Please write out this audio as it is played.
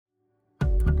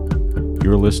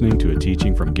You're listening to a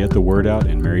teaching from Get the Word Out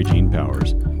and Mary Jean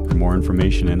Powers. For more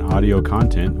information and audio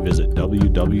content, visit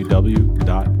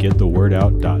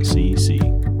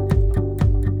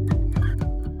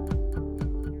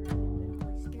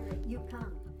www.getthewordout.cc. Spirit, you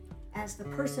come as the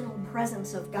personal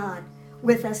presence of God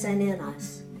with us and in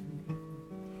us.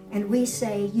 And we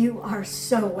say, you are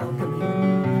so welcome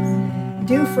here.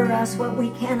 Do for us what we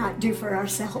cannot do for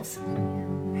ourselves.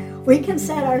 We can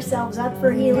set ourselves up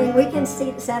for healing. We can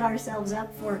set ourselves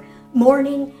up for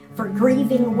mourning, for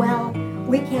grieving well.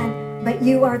 We can, but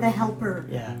you are the helper.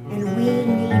 Yeah. And we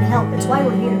need help. That's why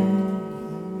we're here.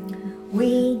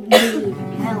 We need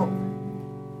help.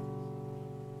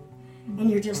 And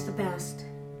you're just the best.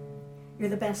 You're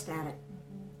the best at it.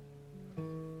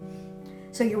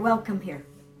 So you're welcome here.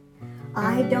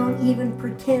 I don't even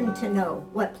pretend to know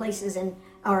what places in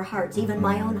our hearts, even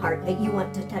my own heart, that you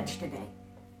want to touch today.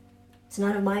 It's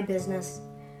none of my business,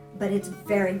 but it's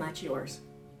very much yours.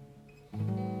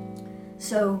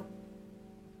 So,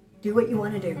 do what you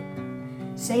want to do.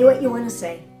 Say what you want to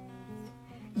say.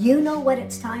 You know what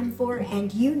it's time for,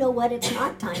 and you know what it's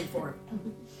not time for.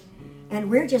 And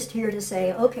we're just here to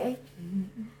say, okay,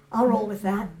 I'll roll with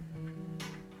that.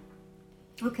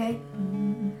 Okay,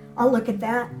 I'll look at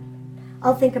that.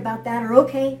 I'll think about that. Or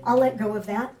okay, I'll let go of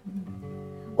that.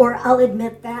 Or I'll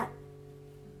admit that.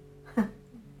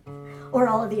 Or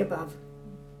all of the above.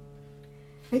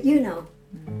 But you know.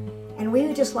 And we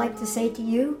would just like to say to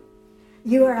you,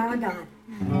 you are our God.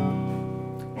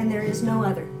 And there is no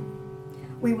other.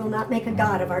 We will not make a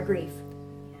God of our grief.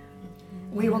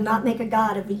 We will not make a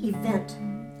God of the event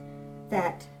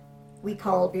that we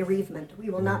call bereavement. We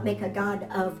will not make a God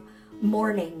of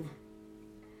mourning.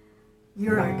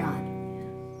 You're our God.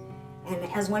 And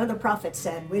as one of the prophets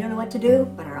said, we don't know what to do,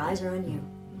 but our eyes are on you.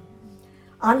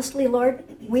 Honestly, Lord,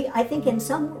 I think in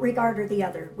some regard or the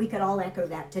other, we could all echo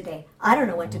that today. I don't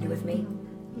know what to do with me.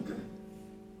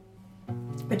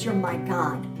 But you're my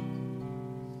God.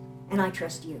 And I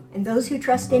trust you. And those who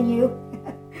trust in you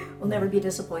will never be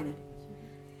disappointed.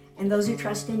 And those who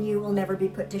trust in you will never be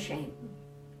put to shame.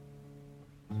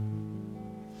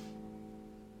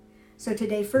 So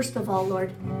today, first of all,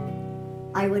 Lord,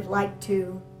 I would like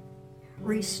to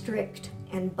restrict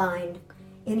and bind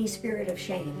any spirit of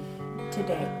shame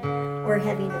today or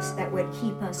heaviness that would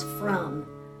keep us from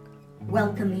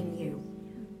welcoming you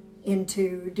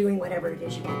into doing whatever it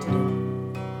is you want to do.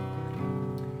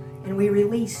 And we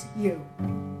release you,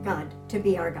 God, to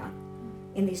be our God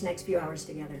in these next few hours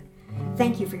together.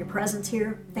 Thank you for your presence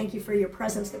here. Thank you for your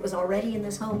presence that was already in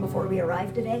this home before we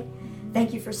arrived today.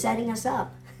 Thank you for setting us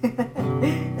up.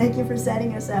 Thank you for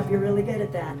setting us up. You're really good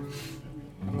at that.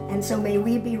 And so may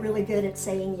we be really good at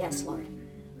saying yes, Lord.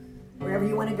 Wherever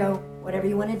you want to go, whatever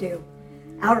you want to do,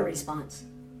 our response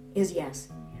is yes.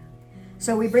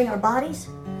 So we bring our bodies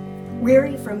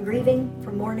weary from grieving,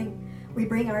 from mourning. We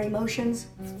bring our emotions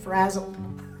frazzled.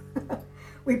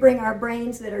 We bring our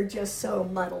brains that are just so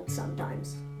muddled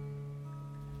sometimes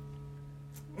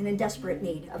and in desperate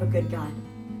need of a good God.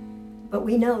 But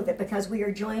we know that because we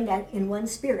are joined in one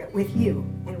spirit with you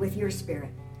and with your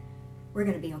spirit, we're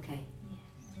going to be okay.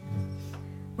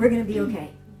 We're going to be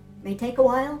okay. It may take a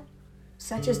while,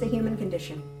 such is the human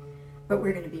condition, but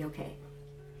we're going to be okay.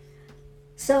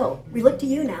 So, we look to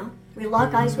you now. We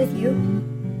lock eyes with you.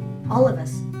 All of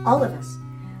us.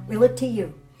 We look to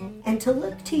you. And to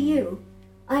look to you,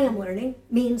 I am learning,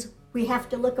 means we have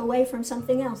to look away from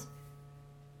something else.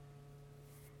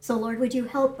 So, Lord, would you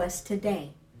help us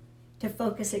today to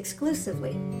focus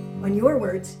exclusively on your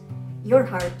words, your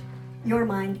heart, your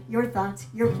mind, your thoughts,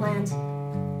 your plans,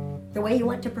 the way you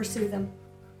want to pursue them.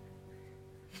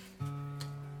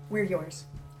 We're yours.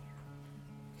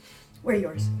 We're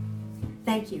yours.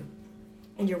 Thank you.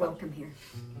 And you're welcome here.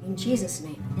 In Jesus'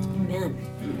 name, amen.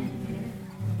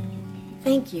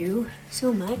 Thank you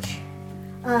so much.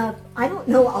 I don't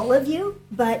know all of you,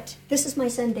 but this is my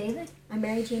son David. I'm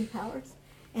Mary Jean Powers.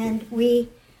 And we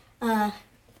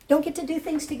don't get to do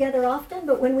things together often,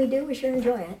 but when we do, we sure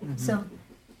enjoy it. Mm-hmm. So,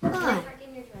 Can I park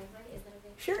in your driveway? Is that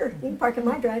okay? Sure, you can park in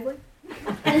my driveway.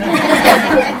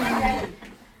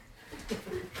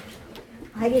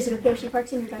 Heidi, is it okay if she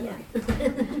parks in your driveway?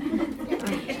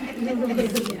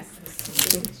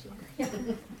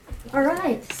 All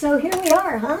right, so here we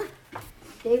are, huh?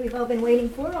 Day we've all been waiting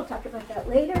for. I'll talk about that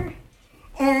later.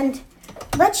 And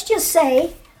let's just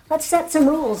say, let's set some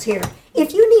rules here.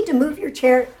 If you need to move your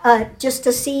chair just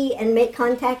to see and make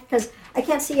contact, because I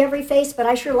can't see every face, but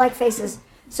I sure like faces.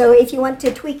 So if you want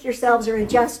to tweak yourselves or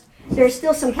adjust, there's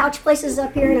still some couch places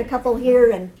up here and a couple here,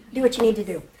 and do what you need to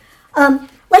do.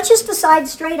 Let's just decide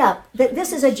straight up that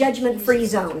this is a judgment-free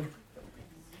zone.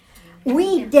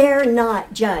 We dare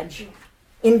not judge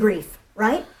in grief,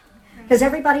 right? Because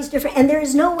everybody's different. And there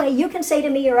is no way you can say to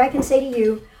me or I can say to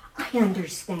you, I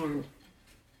understand.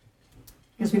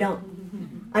 Because we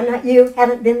don't. I'm not you,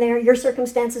 haven't been there. Your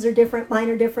circumstances are different, mine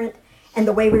are different, and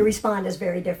the way we respond is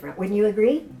very different. Wouldn't you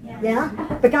agree?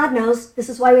 Yeah? But God knows. This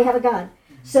is why we have a God.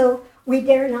 So we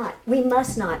dare not. We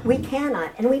must not. We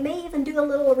cannot. And we may even do a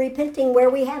little repenting where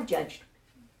we have judged.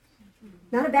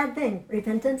 Not a bad thing,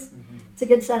 repentance. It's a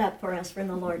good setup for us from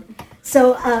the Lord.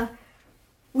 So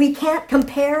we can't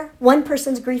compare one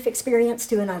person's grief experience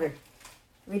to another.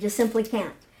 We just simply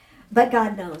can't. But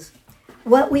God knows.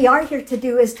 What we are here to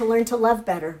do is to learn to love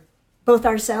better, both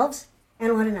ourselves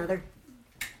and one another.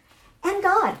 And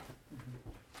God.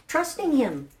 Trusting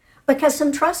Him. Because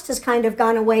some trust has kind of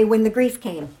gone away when the grief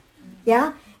came.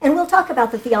 Yeah? And we'll talk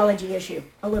about the theology issue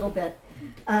a little bit.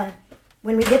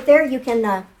 When we get there, you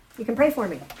can pray for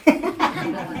me.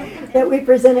 That we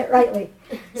present it rightly.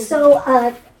 So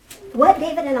what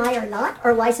David and I are not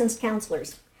are licensed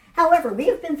counselors. However, we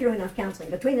have been through enough counseling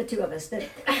between the two of us that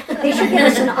they should give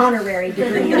us an honorary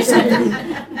degree or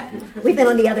something. We've been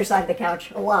on the other side of the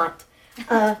couch a lot.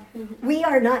 We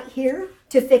are not here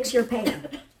to fix your pain.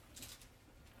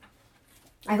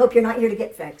 I hope you're not here to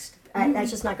get fixed.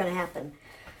 That's just not going to happen.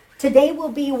 Today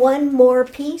will be one more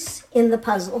piece in the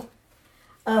puzzle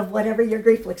of whatever your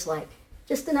grief looks like.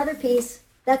 Just another piece,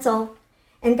 that's all.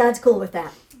 And God's cool with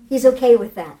that. He's okay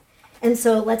with that. And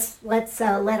so let's let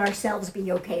ourselves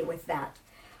be okay with that.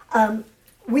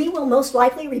 We will most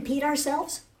likely repeat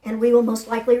ourselves, and we will most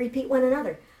likely repeat one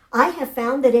another. I have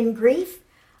found that in grief,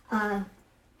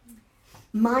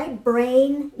 my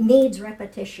brain needs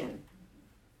repetition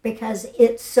because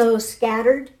it's so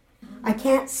scattered. I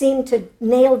can't seem to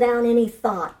nail down any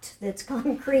thought that's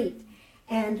concrete,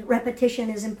 and repetition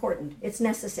is important. It's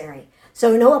necessary.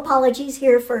 So no apologies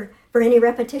here for any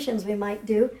repetitions we might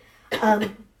do.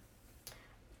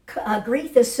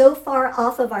 Grief is so far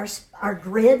off of our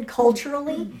grid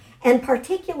culturally, and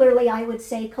particularly, I would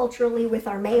say, culturally with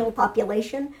our male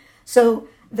population. So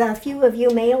the few of you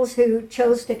males who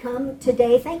chose to come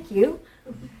today, thank you.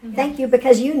 Thank you,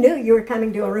 because you knew you were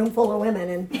coming to a room full of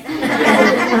women.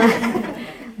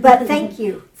 But thank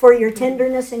you for your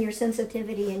tenderness and your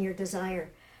sensitivity and your desire.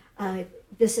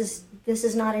 This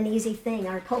is not an easy thing.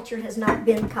 Our culture has not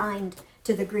been kind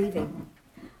to the grieving.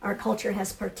 Our culture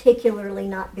has particularly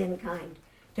not been kind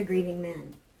to grieving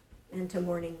men and to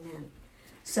mourning men.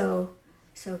 So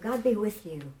God be with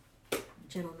you,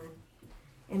 gentlemen.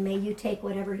 And may you take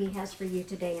whatever He has for you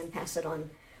today and pass it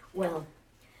on well.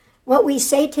 What we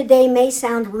say today may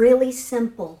sound really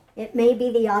simple. It may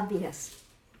be the obvious.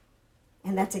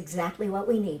 And that's exactly what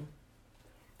we need.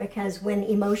 Because when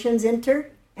emotions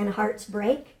enter and hearts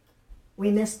break, we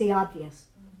miss the obvious.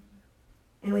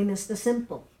 And we miss the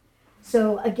simple.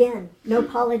 So again, no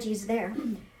apologies there.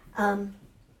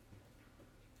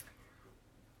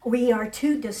 We are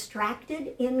too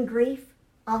distracted in grief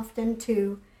often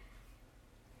to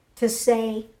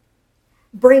say,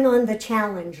 bring on the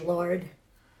challenge, Lord.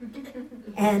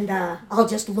 And I'll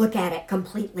just look at it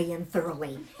completely and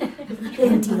thoroughly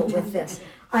and deal with this.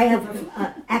 I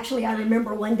have, actually, I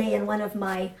remember one day in one of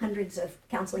my hundreds of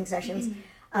counseling sessions,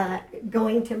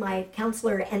 going to my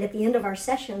counselor and at the end of our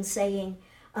session saying,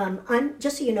 I'm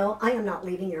just so you know, I am not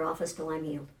leaving your office till I'm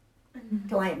healed,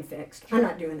 till I am fixed. I'm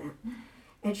not doing that.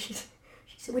 And she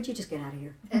said, would you just get out of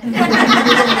here?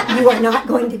 You are not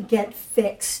going to get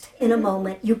fixed in a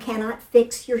moment. You cannot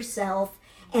fix yourself.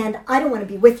 And I don't want to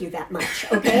be with you that much,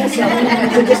 okay?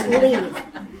 So just leave.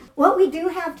 What we do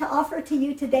have to offer to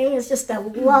you today is just a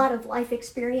lot of life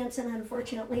experience, and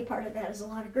unfortunately part of that is a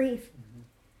lot of grief.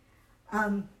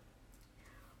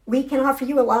 We can offer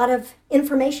you a lot of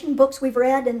information, books we've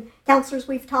read and counselors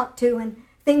we've talked to and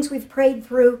things we've prayed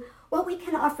through. What we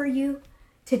can offer you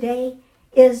today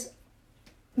is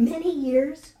many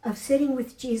years of sitting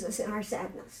with Jesus in our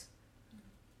sadness.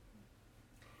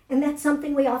 And that's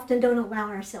something we often don't allow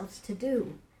ourselves to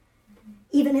do.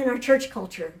 Even in our church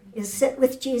culture, is sit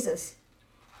with Jesus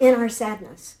in our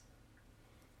sadness.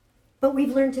 But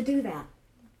we've learned to do that.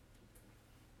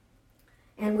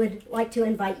 And would like to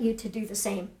invite you to do the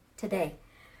same today.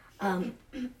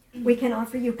 We can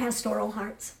offer you pastoral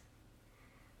hearts.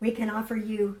 We can offer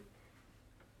you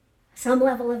some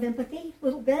level of empathy, a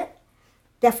little bit.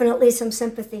 Definitely some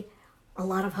sympathy. A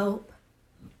lot of hope.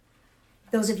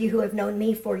 Those of you who have known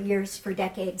me for years, for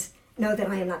decades, know that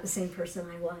I am not the same person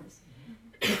I was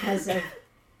because of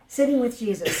sitting with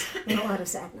Jesus in a lot of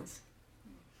sadness.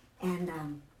 And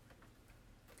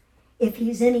if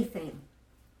He's anything,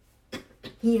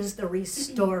 He is the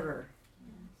restorer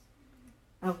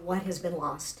of what has been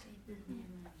lost.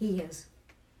 He is.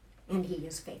 And he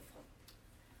is faithful.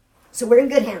 So we're in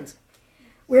good hands.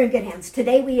 We're in good hands.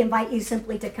 Today we invite you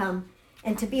simply to come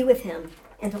and to be with him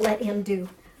and to let him do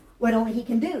what only he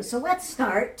can do. So let's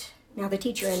start. Now the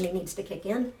teacher in me needs to kick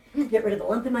in, get rid of the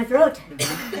lump in my throat.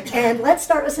 And let's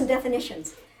start with some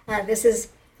definitions. This is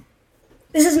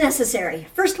necessary.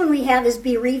 First one we have is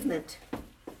bereavement.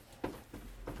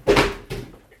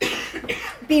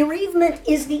 Bereavement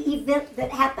is the event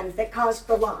that happened that caused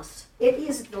the loss. It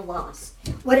is the loss,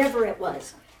 whatever it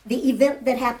was. The event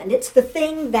that happened. It's the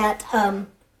thing that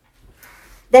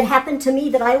that happened to me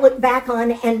that I look back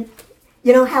on, and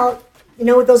you know how,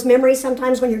 those memories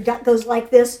sometimes when your gut goes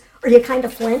like this, or you kind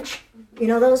of flinch. You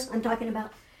know those I'm talking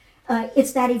about?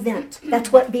 It's that event.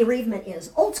 That's what bereavement is.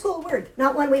 Old school word,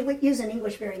 not one we use in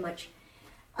English very much.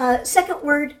 Second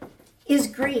word is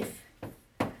grief.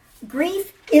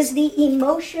 Grief is the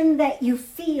emotion that you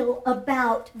feel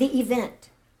about the event.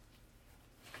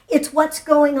 It's what's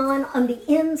going on the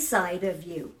inside of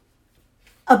you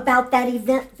about that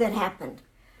event that happened.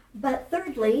 But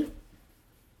thirdly,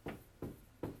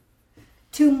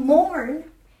 to mourn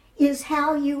is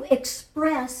how you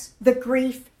express the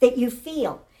grief that you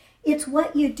feel. It's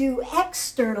what you do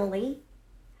externally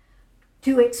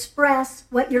to express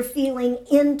what you're feeling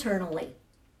internally.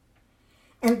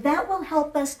 And that will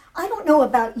help us. I don't know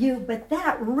about you, but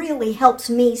that really helps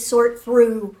me sort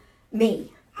through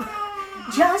me.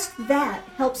 Just that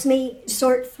helps me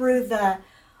sort through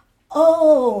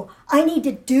I need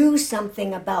to do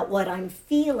something about what I'm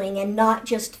feeling and not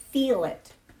just feel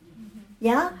it.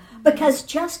 Yeah? Because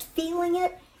just feeling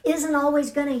it isn't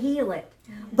always going to heal it.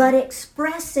 But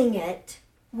expressing it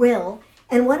will.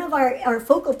 And one of our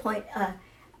focal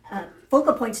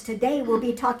points today will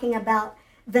be talking about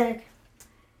the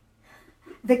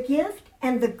gift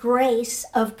and the grace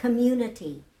of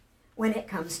community when it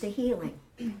comes to healing,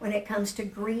 when it comes to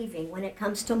grieving, when it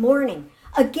comes to mourning.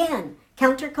 Again,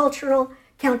 countercultural,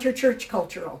 counter-church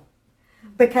cultural.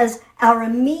 Because our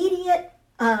immediate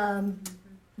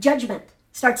judgment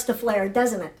starts to flare,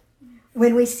 doesn't it?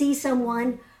 When we see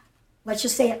someone, let's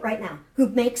just say it right now, who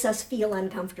makes us feel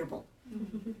uncomfortable.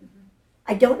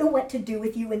 I don't know what to do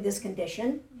with you in this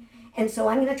condition, and so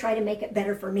I'm going to try to make it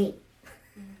better for me.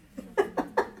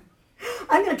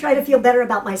 I'm going to try to feel better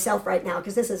about myself right now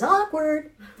because this is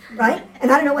awkward, right?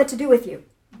 And I don't know what to do with you.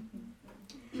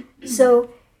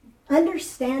 So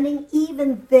understanding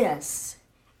even this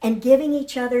and giving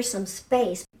each other some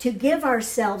space, to give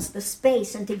ourselves the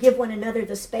space and to give one another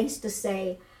the space to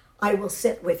say, I will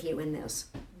sit with you in this.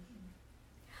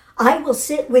 I will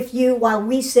sit with you while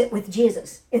we sit with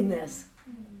Jesus in this.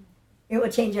 It will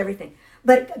change everything.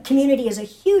 But community is a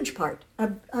huge part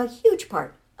of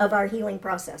our healing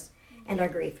process and our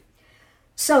grief.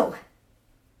 So,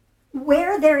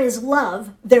 where there is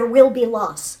love, there will be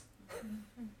loss.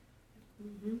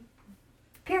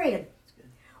 Period.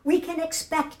 We can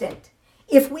expect it.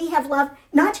 If we have love,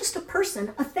 not just a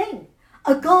person, a thing,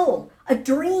 a goal, a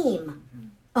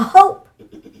dream, a hope,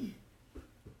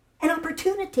 an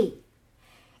opportunity.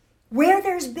 Where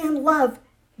there's been love,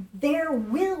 there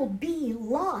will be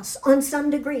loss on some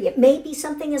degree. It may be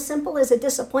something as simple as a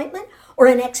disappointment or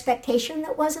an expectation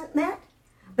that wasn't met,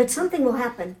 but something will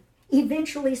happen.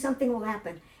 Eventually something will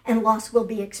happen, and loss will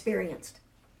be experienced.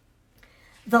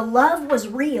 The love was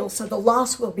real, so the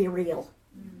loss will be real.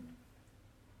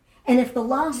 And if the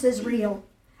loss is real,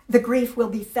 the grief will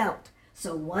be felt.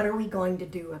 So what are we going to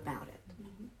do about it?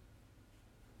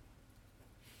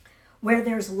 Where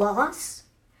there's loss,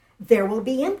 there will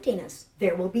be emptiness.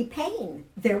 There will be pain.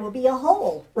 There will be a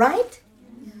hole, right?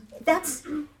 That's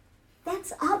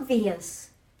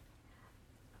obvious.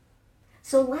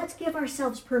 So let's give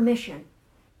ourselves permission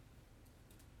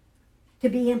to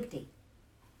be empty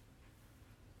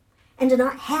and to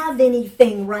not have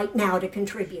anything right now to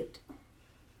contribute.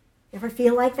 Ever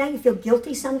feel like that? You feel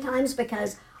guilty sometimes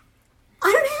because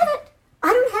I don't have it.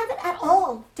 I don't have it at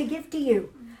all to give to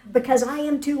you because I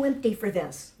am too empty for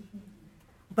this.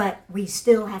 But we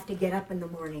still have to get up in the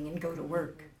morning and go to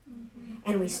work.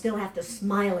 And we still have to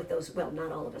smile at those, well,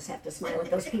 not all of us have to smile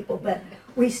at those people, but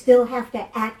we still have to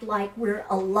act like we're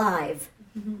alive.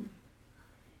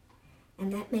 And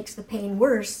that makes the pain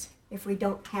worse if we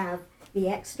don't have the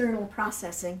external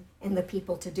processing and the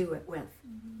people to do it with.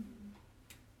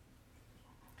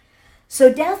 So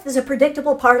death is a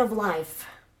predictable part of life.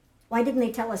 Why didn't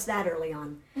they tell us that early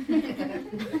on?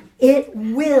 It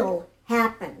will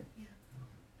happen.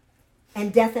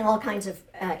 And death in all kinds of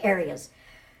areas.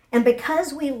 And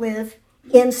because we live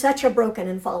in such a broken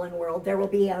and fallen world, there will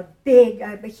be a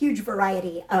huge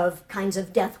variety of kinds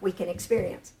of death we can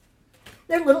experience.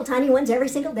 There are little tiny ones every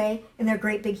single day, and there are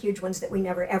great big huge ones that we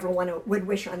never ever would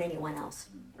wish on anyone else,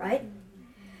 right?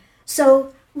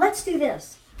 So let's do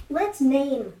this. Let's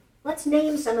name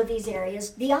some of these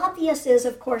areas. The obvious is,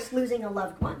 of course, losing a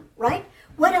loved one, right?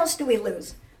 What else do we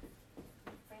lose?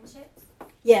 Friendships.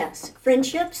 Yes,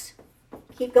 friendships.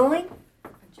 Keep going.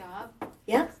 A job.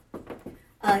 Yep.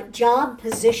 Job,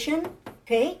 position,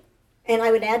 okay? And I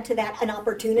would add to that an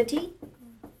opportunity.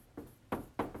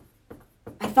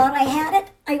 I thought I had it.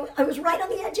 I was right on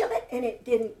the edge of it, and it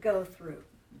didn't go through.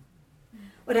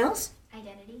 What else?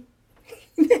 Identity.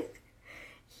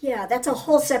 Yeah, that's a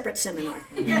whole separate seminar.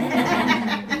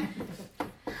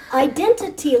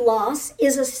 Identity loss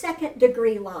is a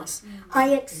second-degree loss. I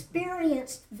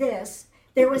experienced this.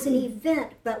 There was an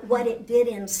event, but what it did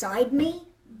inside me,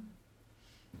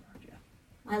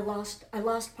 I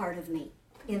lost part of me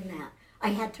in that. I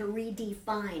had to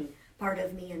redefine part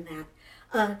of me in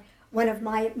that. One of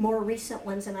my more recent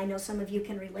ones, and I know some of you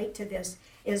can relate to this,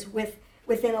 is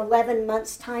within 11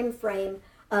 months time frame,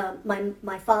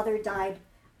 my father died,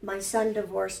 my son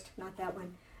divorced, not that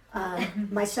one,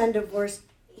 my son divorced,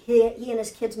 he and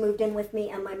his kids moved in with me,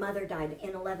 and my mother died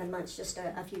in 11 months, just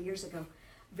a few years ago,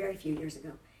 very few years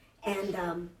ago.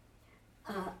 And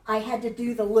I had to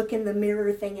do the look in the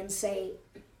mirror thing and say,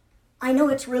 I know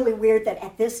it's really weird that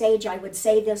at this age I would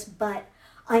say this, but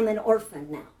I'm an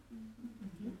orphan now.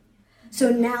 So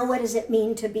now what does it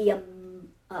mean to be a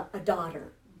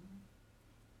daughter?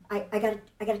 I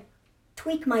gotta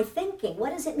tweak my thinking. What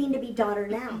does it mean to be daughter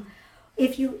now?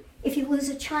 If you lose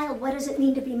a child, what does it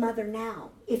mean to be mother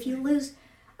now? If you lose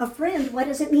a friend, what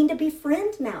does it mean to be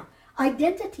friend now?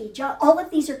 Identity, all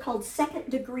of these are called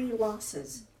second-degree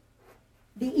losses.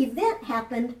 The event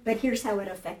happened, but here's how it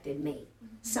affected me.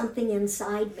 Something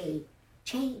inside me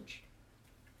changed.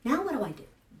 Now what do I do?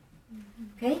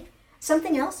 Okay,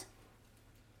 something else?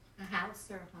 A house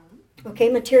or a home. Okay,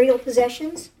 material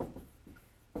possessions.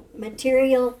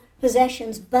 Material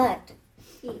possessions, but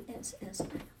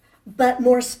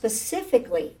more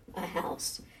specifically a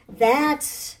house.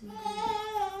 That's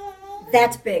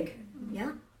big.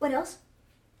 Yeah. What else?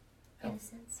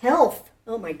 Innocence. Health.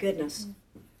 Oh my goodness.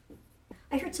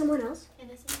 I heard someone else.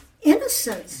 Innocence.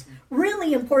 Innocence.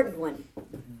 Really important one.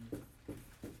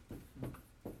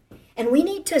 And we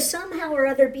need to somehow or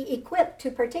other be equipped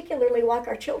to particularly walk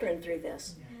our children through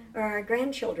this, or our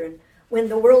grandchildren, when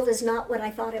the world is not what I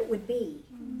thought it would be.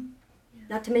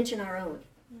 Not to mention our own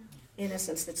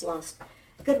innocence that's lost.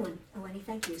 Good one, Eleni,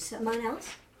 thank you. Someone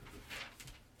else?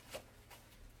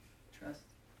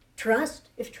 Trust,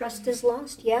 if trust is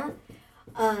lost, yeah.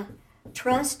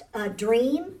 Trust, a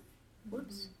dream.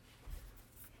 Whoops.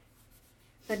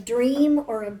 A dream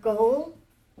or a goal.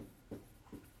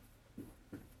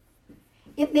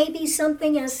 It may be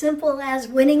something as simple as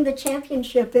winning the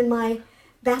championship in my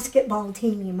basketball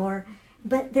team,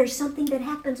 but there's something that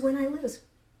happens when I lose.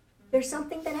 There's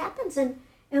something that happens, and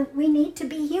we need to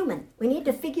be human. We need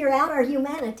to figure out our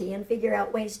humanity and figure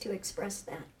out ways to express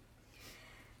that.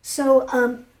 So,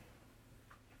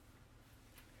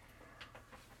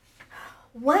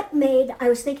 I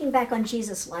was thinking back on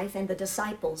Jesus' life and the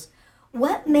disciples,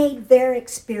 what made their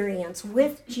experience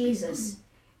with Jesus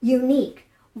unique?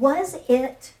 Was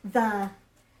it the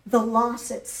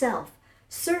loss itself?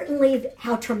 Certainly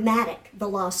how traumatic the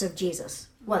loss of Jesus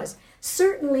was.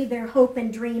 Certainly their hope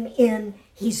and dream in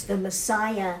he's the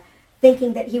Messiah,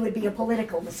 thinking that he would be a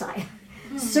political Messiah.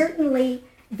 Certainly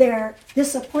their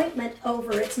disappointment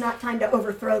over it's not time to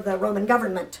overthrow the Roman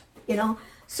government,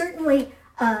 Certainly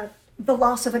the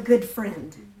loss of a good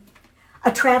friend,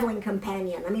 a traveling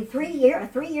companion. I mean, a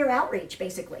three-year outreach,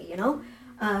 basically,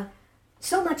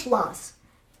 so much loss.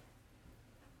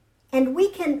 And we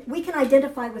can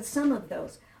identify with some of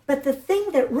those. But the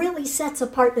thing that really sets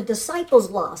apart the disciples'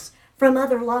 loss from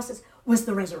other losses was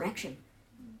the resurrection.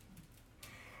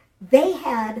 They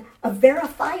had a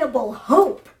verifiable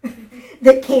hope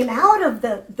that came out of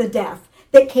the death,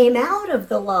 that came out of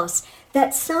the loss,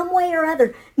 that some way or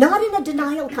other, not in a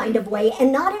denial kind of way,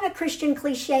 and not in a Christian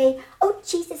cliche, oh,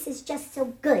 Jesus is just so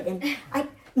good, and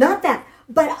not that,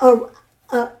 but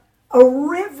a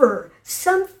river,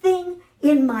 something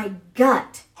in my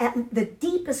gut at the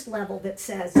deepest level that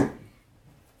says,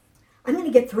 I'm going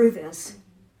to get through this,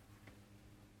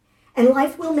 and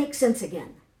life will make sense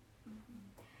again.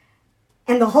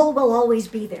 And the hole will always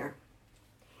be there.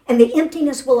 And the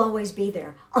emptiness will always be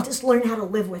there. I'll just learn how to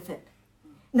live with it,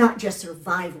 not just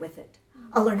survive with it.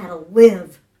 I'll learn how to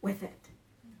live with it.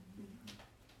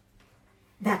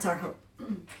 That's our hope.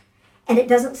 And it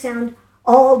doesn't sound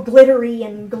all glittery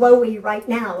and glowy right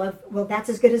now well, that's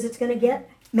as good as it's going to get.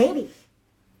 Maybe.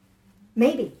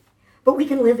 But we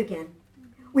can live again.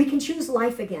 We can choose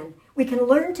life again. We can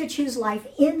learn to choose life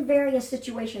in various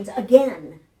situations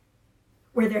again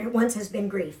where there once has been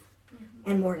grief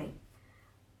and mourning.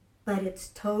 But it's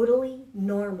totally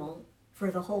normal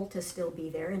for the hole to still be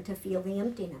there and to feel the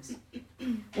emptiness.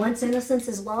 Once innocence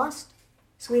is lost,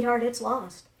 sweetheart, it's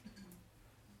lost.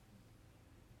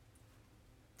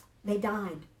 They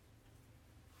died.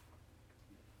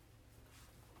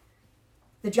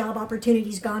 The job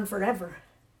opportunity's gone forever.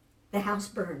 The house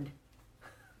burned.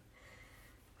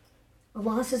 A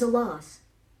loss is a loss.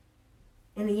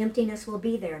 And the emptiness will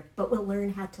be there, but we'll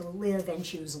learn how to live and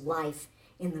choose life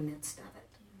in the midst of it.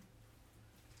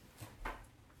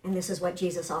 And this is what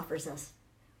Jesus offers us.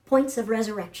 Points of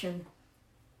resurrection.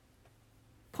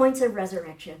 Points of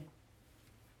resurrection.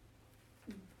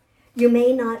 You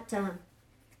may not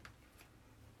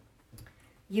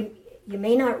you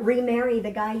may not remarry the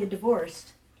guy you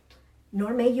divorced,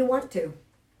 nor may you want to.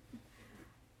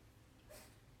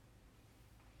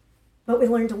 But we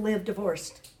learn to live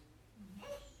divorced.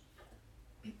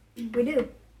 We do.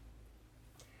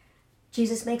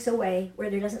 Jesus makes a way where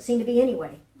there doesn't seem to be any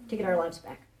way to get our lives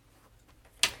back.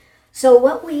 So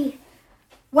what we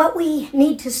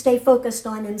need to stay focused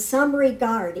on in some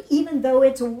regard, even though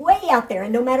it's way out there,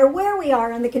 and no matter where we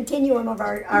are on the continuum of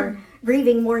our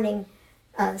grieving mourning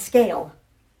scale,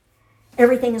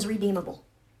 everything is redeemable.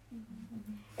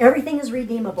 Everything is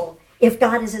redeemable if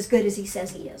God is as good as he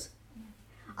says he is.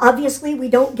 Obviously, we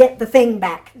don't get the thing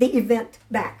back, the event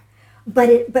back.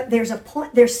 But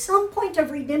there's some point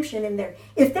of redemption in there.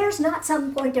 If there's not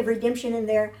some point of redemption in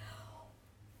there,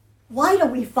 why do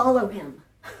we follow him?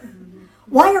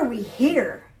 Why are we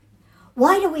here?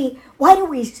 Why do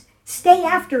we stay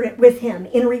after it with him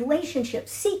in relationship,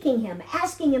 seeking him,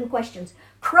 asking him questions,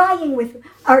 crying with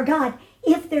our God,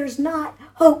 if there's not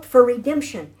hope for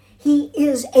redemption? He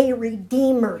is a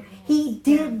redeemer. He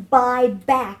did buy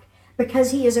back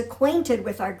because he is acquainted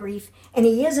with our grief and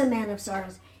he is a man of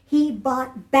sorrows. He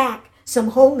bought back some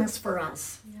wholeness for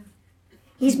us.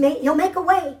 He'll make a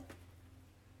way.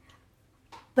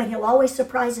 But he'll always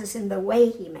surprise us in the way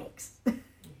he makes.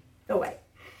 The way.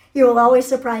 He will always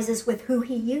surprise us with who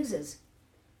he uses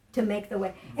to make the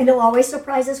way. And he'll always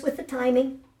surprise us with the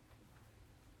timing.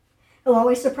 He'll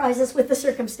always surprise us with the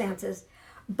circumstances.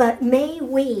 But may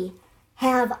we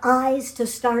have eyes to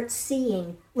start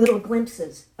seeing little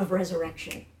glimpses of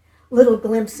resurrection, little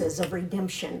glimpses of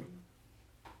redemption,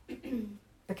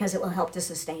 because it will help to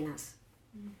sustain us.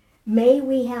 May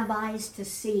we have eyes to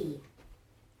see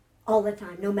all the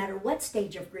time, no matter what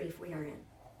stage of grief we are in.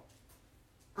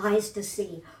 Eyes to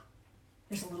see,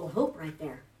 there's a little hope right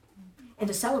there. And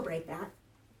to celebrate that.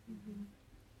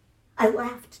 I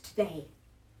laughed today.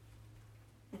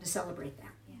 And to celebrate that.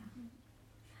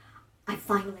 I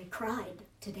finally cried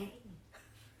today.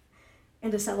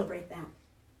 And to celebrate that.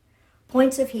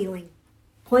 Points of healing,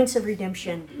 points of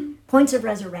redemption, points of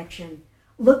resurrection.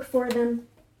 Look for them.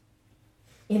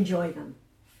 Enjoy them.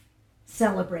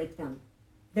 Celebrate them.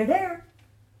 They're there.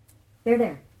 They're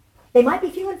there. They might be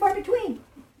few and far between,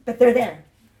 but they're there.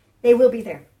 They will be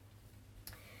there.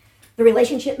 The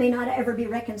relationship may not ever be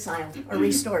reconciled or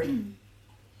restored,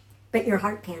 but your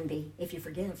heart can be if you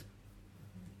forgive.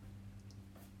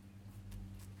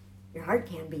 Your heart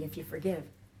can be if you forgive.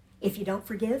 If you don't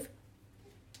forgive,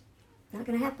 it's not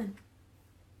going to happen.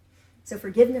 So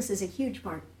forgiveness is a huge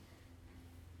part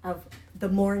of the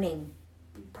mourning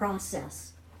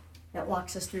process that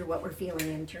walks us through what we're feeling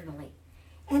internally.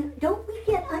 And don't we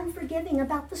get unforgiving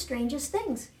about the strangest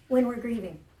things when we're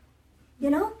grieving? You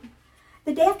know?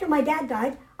 The day after my dad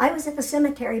died, I was at the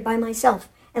cemetery by myself.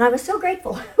 And I was so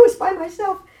grateful I was by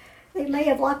myself. They may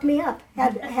have locked me up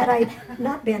had I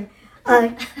not been.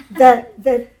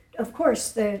 Of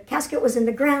course, the casket was in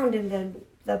the ground and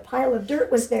the pile of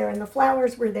dirt was there and the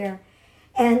flowers were there.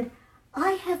 And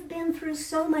I have been through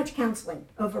so much counseling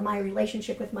over my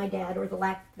relationship with my dad, or the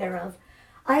lack thereof.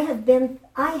 I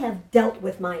have dealt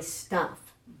with my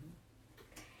stuff.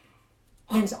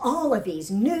 And all of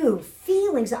these new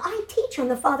feelings. I teach on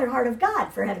the Father Heart of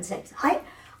God, for heaven's sakes. I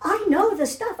know the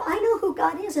stuff. I know who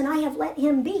God is, and I have let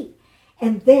him be.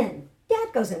 And then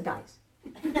Dad goes and dies.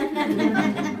 And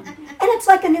it's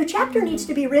like a new chapter needs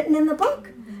to be written in the book.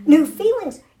 New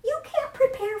feelings. You can't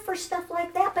prepare for stuff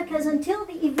like that because until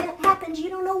the event happens, you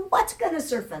don't know what's going to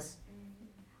surface.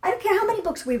 I don't care how many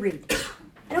books we read.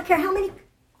 I don't care how many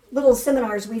little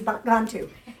seminars we've gone to.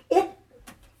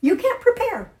 You can't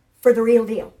prepare for the real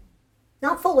deal.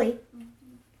 Not fully.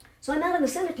 So I'm out in the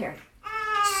cemetery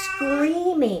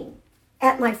screaming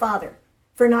at my father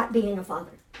for not being a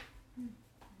father.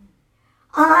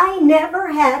 I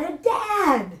never had a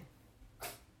dad.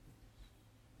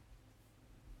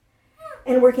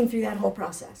 and working through that whole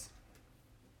process.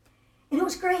 And it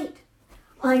was great.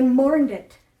 I mourned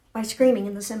it by screaming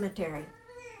in the cemetery.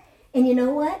 And you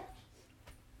know what?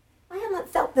 I haven't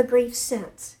felt the grief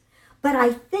since. But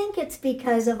I think it's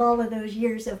because of all of those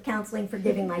years of counseling,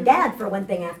 forgiving my dad for one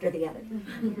thing after the other.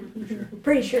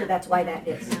 Pretty sure that's why that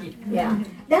is. Yeah.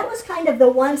 That was kind of the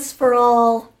once for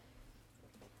all,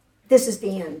 this is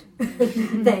the end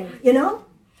thing, you know?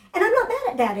 And I'm not mad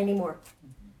at Dad anymore.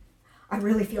 I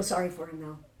really feel sorry for him,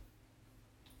 though.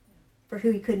 For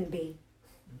who he couldn't be.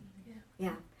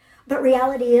 Yeah. But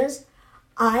reality is,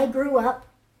 I grew up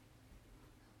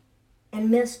and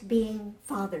missed being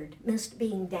fathered, missed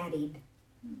being daddied.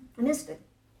 I missed it.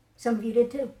 Some of you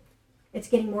did too. It's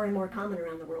getting more and more common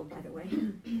around the world, by the way.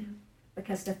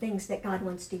 Because the things that God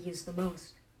wants to use the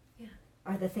most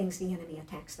are the things the enemy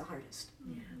attacks the hardest.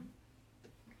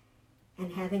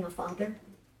 And having a father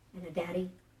and a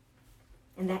daddy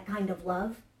and that kind of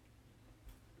love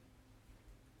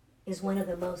is one of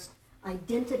the most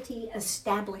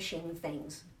identity-establishing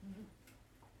things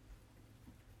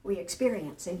we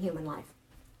experience in human life.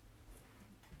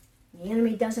 The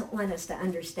enemy doesn't want us to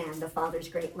understand the Father's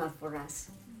great love for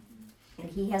us. And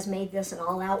he has made this an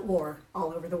all-out war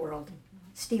all over the world.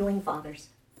 Stealing fathers,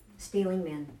 stealing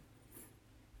men,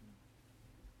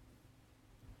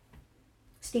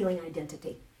 stealing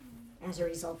identity as a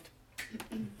result.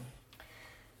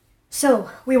 So,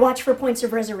 we watch for points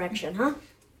of resurrection, huh?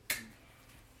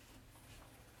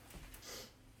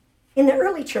 In the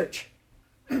early church,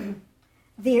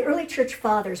 the early church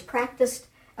fathers practiced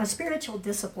a spiritual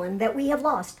discipline that we have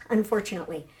lost,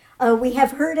 unfortunately. We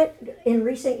have heard it in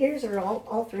recent years, or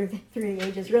all through the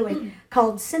ages, really,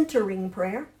 called centering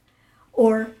prayer,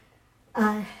 or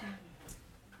a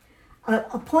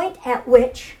point at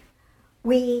which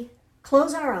we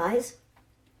close our eyes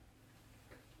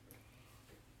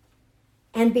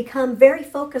and become very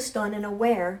focused on and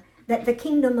aware that the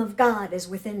kingdom of God is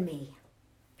within me.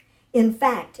 In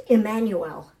fact,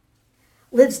 Emmanuel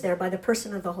lives there by the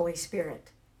person of the Holy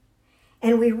Spirit.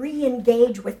 And we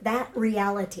re-engage with that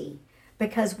reality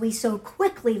because we so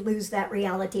quickly lose that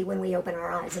reality when we open our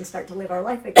eyes and start to live our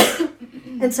life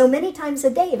again. And so many times a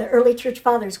day, the early church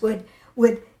fathers would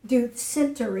do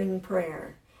centering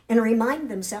prayer and remind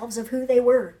themselves of who they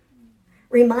were,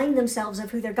 remind themselves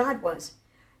of who their God was.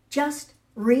 Just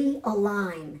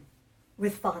realign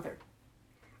with Father,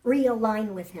 realign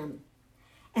with him.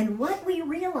 And what we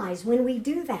realize when we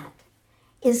do that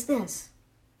is this: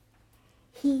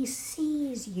 he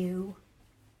sees you.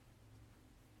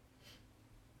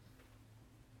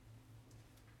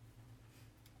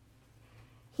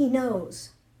 He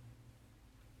knows.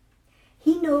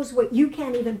 He knows what you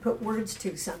can't even put words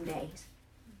to some days.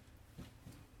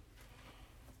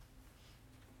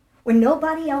 When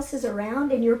nobody else is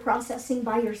around and you're processing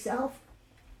by yourself,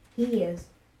 he is.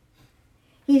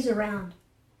 He's around.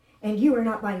 And you are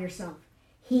not by yourself.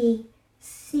 He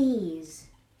sees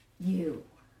you.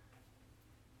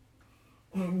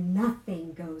 And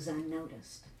nothing goes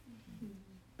unnoticed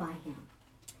by him.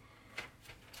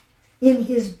 In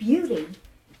his beauty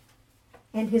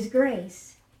and his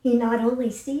grace, he not only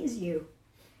sees you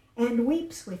and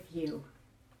weeps with you,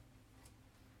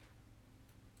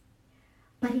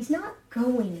 but he's not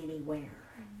going anywhere.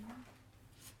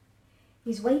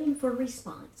 He's waiting for a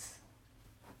response.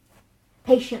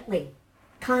 Patiently,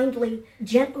 kindly,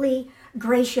 gently,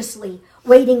 graciously,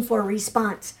 waiting for a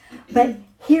response. But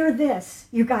hear this,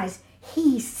 you guys,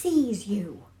 he sees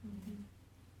you.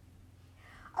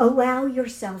 Allow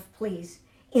yourself, please,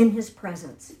 in his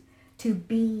presence, to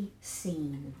be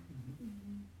seen.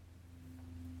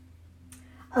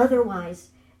 Otherwise,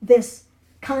 this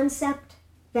concept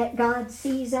that God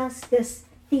sees us, this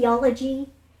theology,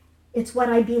 it's what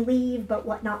I believe,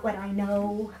 but not what I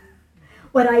know.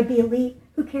 What I believe,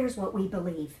 who cares what we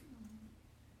believe?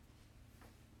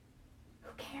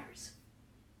 Who cares?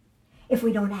 If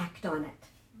we don't act on it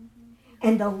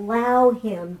and allow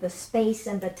him the space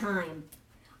and the time,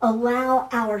 allow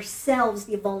ourselves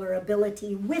the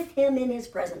vulnerability with him in his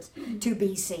presence to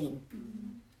be seen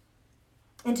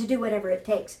and to do whatever it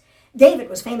takes. David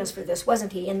was famous for this,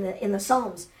 wasn't he, in the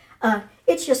Psalms?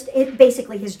 It's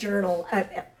basically his journal.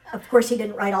 Of course, he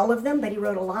didn't write all of them, but he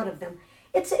wrote a lot of them.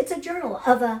 It's a journal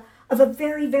of a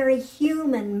very, very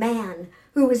human man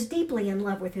who was deeply in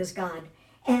love with his God.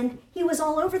 And he was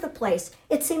all over the place.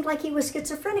 It seemed like he was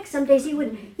schizophrenic. Some days he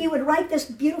would write this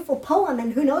beautiful poem,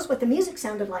 and who knows what the music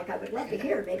sounded like. I would love to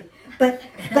hear, maybe. But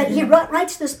he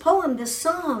writes this poem, this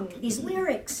song, these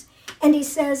lyrics, and he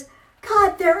says,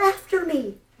 God, they're after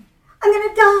me. I'm going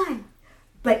to die.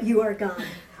 But you are God.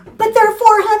 But there are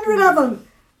 400 of them.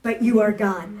 But you are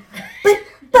God.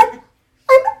 But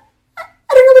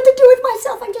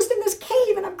myself, I'm just in this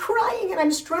cave and I'm crying and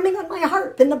I'm strumming on my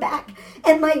harp in the back.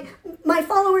 And my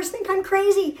followers think I'm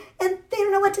crazy and they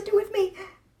don't know what to do with me.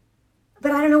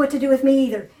 But I don't know what to do with me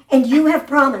either. And you have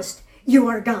promised you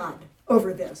are God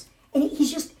over this. And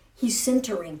he's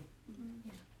centering.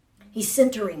 He's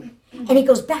centering. And he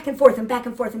goes back and forth and back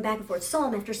and forth and back and forth.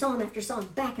 Psalm after psalm after psalm,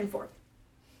 back and forth.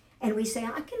 And we say,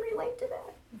 I can relate to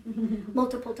that.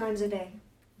 Multiple times a day.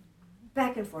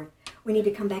 Back and forth. We need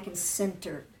to come back and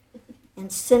center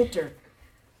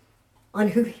on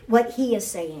what he is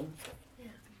saying,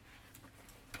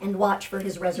 and watch for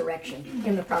his resurrection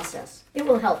in the process. It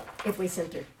will help if we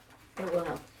center. It will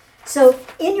help. So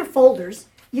in your folders,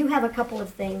 you have a couple of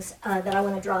things that I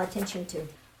want to draw attention to.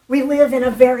 We live in a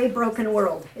very broken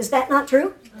world. Is that not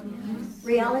true? Yes.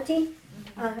 Reality?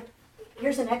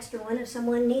 Here's an extra one if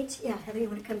someone needs. Yeah, Heather, you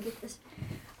want to come get this?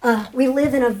 We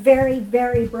live in a very,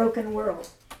 very broken world.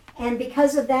 And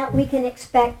because of that, we can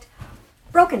expect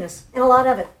brokenness, and a lot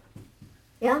of it.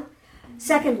 Yeah?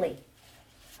 Secondly,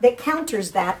 that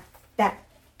counters that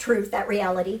truth, that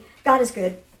reality, God is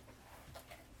good.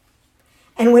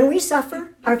 And when we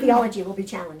suffer, our theology will be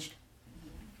challenged.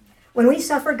 When we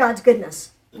suffer, God's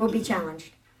goodness will be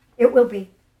challenged. It will be.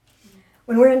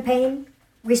 When we're in pain,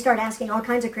 we start asking all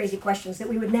kinds of crazy questions that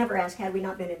we would never ask had we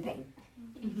not been in pain.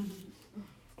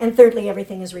 And thirdly,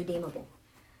 everything is redeemable.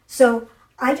 So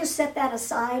I just set that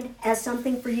aside as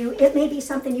something for you. It may be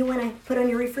something you want to put on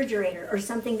your refrigerator or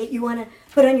something that you want to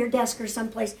put on your desk or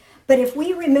someplace. But if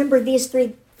we remember these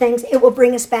three things, it will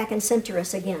bring us back and center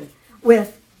us again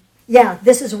with, yeah,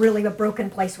 this is really a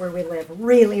broken place where we live.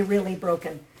 Really, really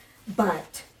broken.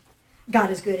 But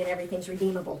God is good and everything's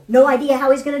redeemable. No idea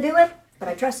how he's going to do it, but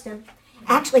I trust him.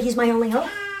 Actually, he's my only hope.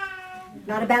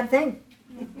 Not a bad thing.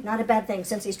 Not a bad thing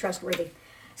since he's trustworthy.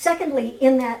 Secondly,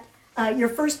 in that your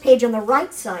first page on the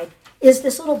right side is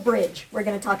this little bridge we're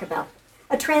going to talk about.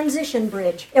 A transition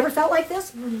bridge. Ever felt like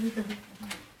this?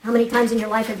 How many times in your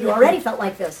life have you already felt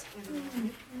like this?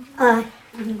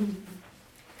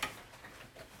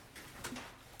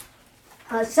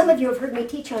 Some of you have heard me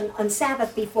teach on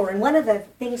Sabbath before, and one of the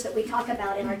things that we talk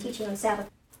about in our teaching on Sabbath,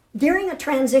 during a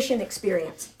transition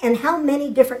experience, and how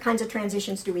many different kinds of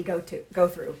transitions do we go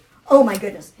through? Oh my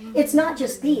goodness. It's not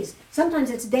just these. Sometimes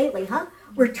it's daily, huh?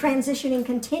 We're transitioning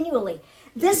continually.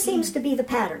 This seems to be the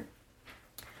pattern.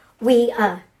 We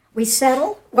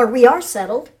settle, or we are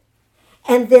settled,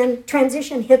 and then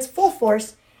transition hits full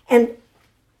force, and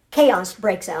chaos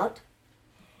breaks out.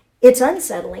 It's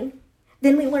unsettling.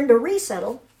 Then we learn to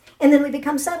resettle, and then we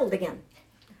become settled again,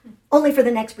 only for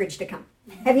the next bridge to come.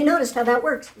 Have you noticed how that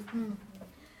works?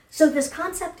 So this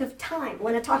concept of time, I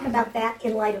want to talk about that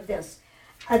in light of this.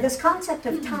 This concept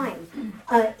of time,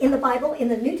 in the Bible, in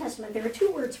the New Testament, there are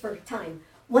two words for time.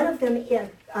 One of them is,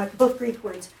 both Greek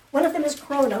words. One of them is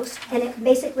chronos, and it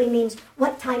basically means,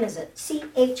 what time is it?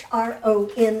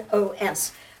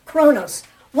 Chronos. Chronos.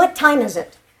 What time is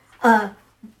it?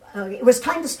 It was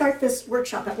time to start this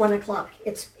workshop at 1 o'clock.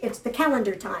 It's the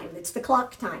calendar time. It's the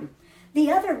clock time.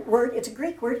 The other word, it's a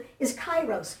Greek word, is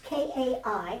kairos,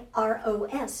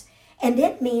 Kairos. And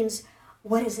it means,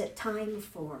 what is it time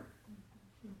for?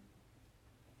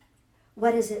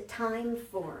 What is it time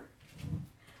for?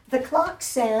 The clock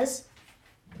says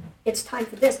it's time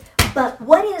for this. But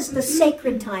what is the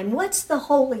sacred time? What's the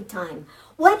holy time?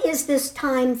 What is this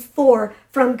time for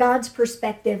from God's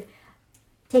perspective,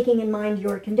 taking in mind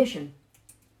your condition,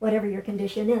 whatever your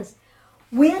condition is?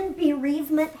 When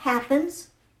bereavement happens,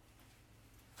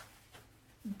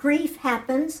 grief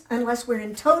happens, unless we're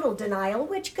in total denial,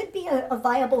 which could be a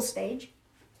viable stage.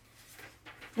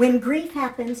 When grief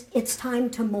happens, it's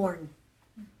time to mourn.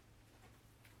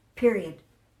 Period.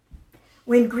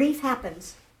 When grief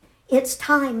happens, it's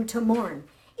time to mourn.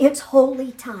 It's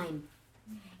holy time.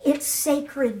 It's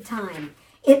sacred time.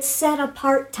 It's set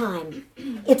apart time.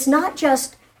 It's not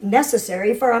just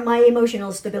necessary for my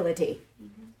emotional stability.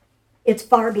 It's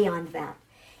far beyond that.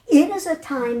 It is a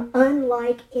time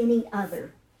unlike any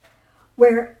other,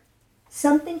 where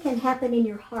something can happen in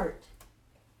your heart.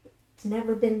 It's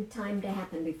never been time to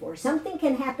happen before. Something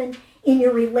can happen in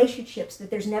your relationships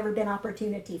that there's never been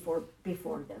opportunity for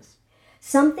before this.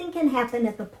 Something can happen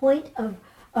at the point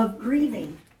of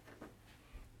grieving,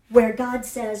 where God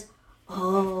says,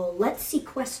 oh, let's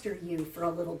sequester you for a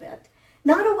little bit.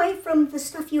 Not away from the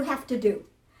stuff you have to do,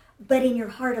 but in your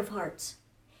heart of hearts.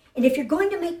 And if you're going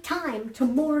to make time to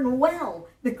mourn well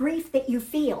the grief that you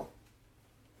feel,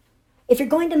 if you're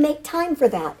going to make time for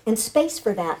that and space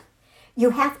for that,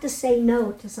 you have to say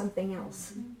no to something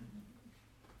else.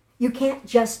 You can't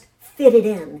just fit it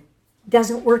in. It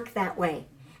doesn't work that way.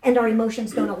 And our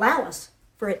emotions don't allow us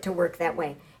for it to work that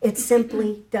way. It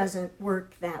simply doesn't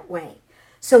work that way.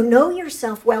 So know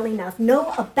yourself well enough,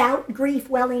 know about grief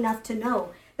well enough to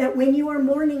know that when you are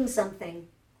mourning something,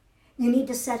 you need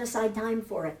to set aside time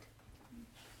for it.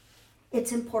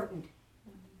 It's important.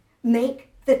 Make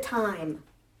the time.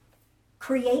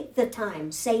 Create the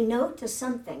time. Say no to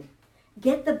something.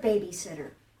 Get the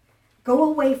babysitter. Go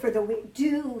away for the week.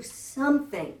 Do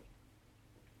something.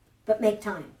 But make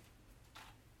time.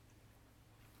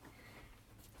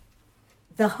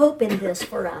 The hope in this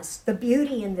for us, the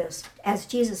beauty in this as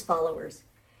Jesus followers,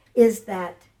 is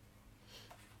that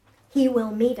he will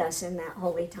meet us in that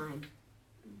holy time.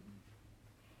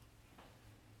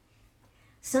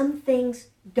 Some things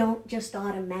don't just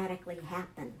automatically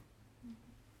happen.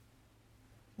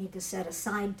 You need to set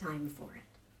aside time for it.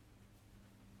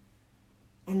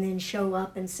 And then show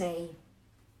up and say,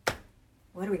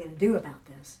 what are we going to do about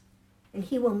this? And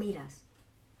he will meet us.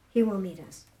 He will meet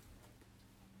us.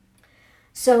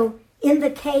 So in the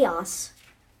chaos,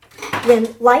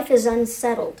 when life is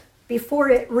unsettled, before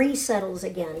it resettles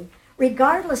again,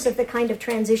 regardless of the kind of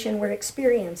transition we're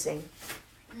experiencing,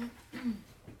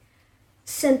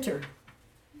 center.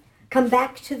 Come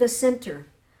back to the center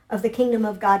of the kingdom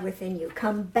of God within you.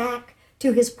 Come back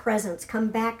to his presence. Come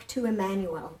back to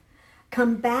Emmanuel.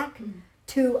 Come back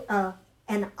to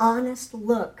an honest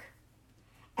look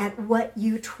at what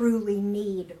you truly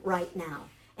need right now.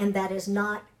 And that is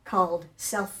not called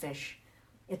selfish.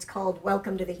 It's called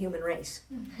welcome to the human race.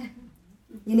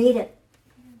 You need it,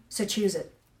 so choose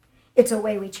it. It's a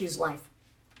way we choose life.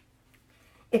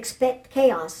 Expect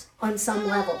chaos on some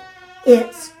level.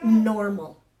 It's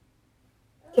normal.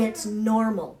 It's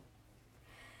normal.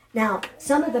 Now,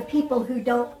 some of the people who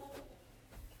don't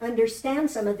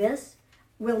understand some of this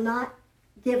will not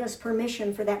give us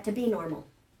permission for that to be normal.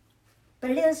 But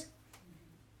it is.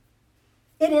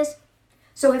 It is.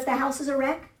 So if the house is a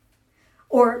wreck,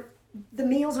 or the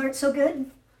meals aren't so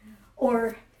good,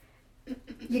 or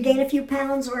you gain a few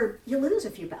pounds, or you lose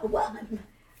a few pounds, well,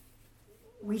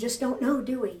 we just don't know,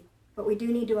 do we? But we do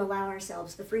need to allow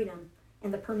ourselves the freedom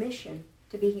and the permission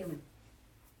to be human.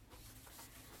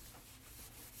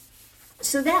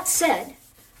 So that said,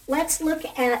 let's look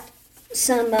at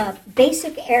some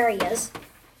basic areas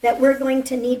that we're going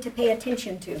to need to pay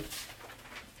attention to.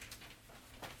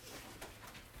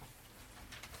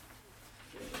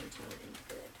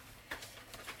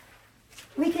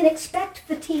 We can expect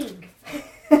fatigue.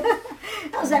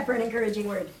 How's that for an encouraging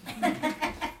word?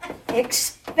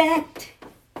 Expect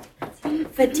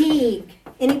fatigue.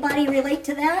 Anybody relate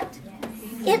to that?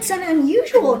 It's an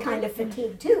unusual kind of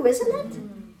fatigue too, isn't it?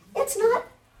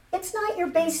 It's not your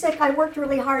basic, I worked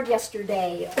really hard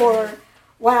yesterday, or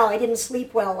wow, I didn't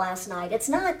sleep well last night. It's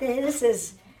not. This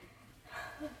is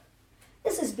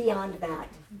beyond that.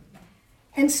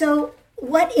 And so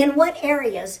in what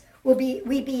areas will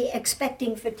we be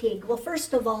expecting fatigue? Well,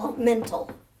 first of all,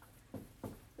 mental.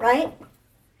 Right?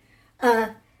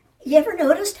 You ever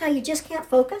noticed how you just can't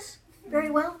focus very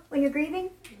well when you're grieving?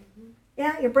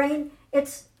 Yeah, your brain,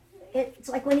 it's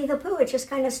like Winnie the Pooh. It's just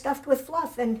kind of stuffed with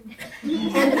fluff, and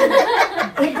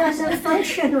it doesn't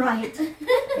function right.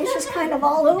 It's just kind of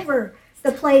all over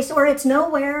the place, or it's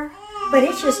nowhere, but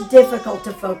it's just difficult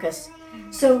to focus.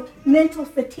 So mental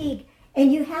fatigue,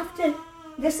 and you have to.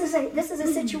 This is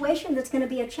a situation that's going to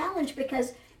be a challenge,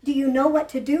 because do you know what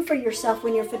to do for yourself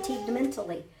when you're fatigued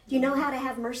mentally? Do you know how to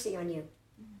have mercy on you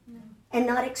and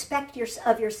not expect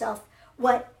of yourself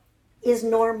what is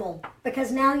normal?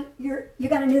 Because now you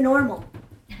got a new normal.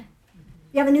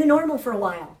 You have a new normal for a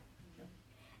while.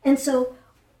 And so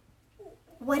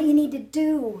what do you need to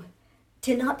do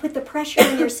to not put the pressure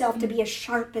on yourself to be as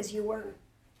sharp as you were,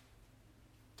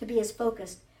 to be as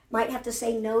focused? Might have to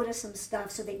say no to some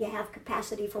stuff so that you have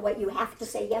capacity for what you have to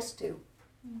say yes to.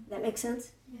 That make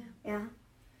sense? Yeah.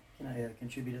 Can I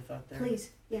contribute a thought there?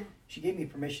 Please, yeah. She gave me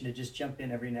permission to just jump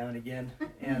in every now and again.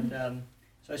 And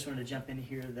so I just wanted to jump in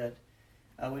here that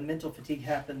when mental fatigue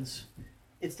happens,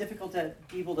 it's difficult to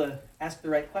be able to ask the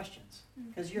right questions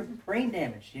because you're brain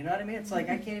damaged. You know what I mean? It's like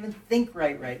I can't even think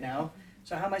right now.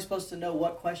 So how am I supposed to know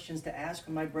what questions to ask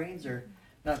when my brains are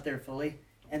not there fully?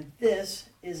 And this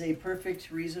is a perfect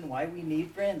reason why we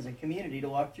need friends and community to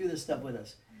walk through this stuff with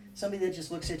us. Somebody that just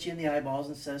looks at you in the eyeballs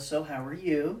and says, so how are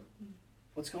you?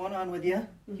 What's going on with you?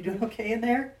 You doing okay in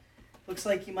there? Looks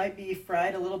like you might be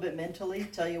fried a little bit mentally.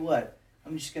 Tell you what,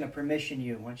 I'm just going to permission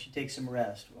you. Why don't you take some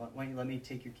rest? Why don't you let me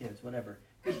take your kids? Whatever.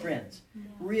 Good friends.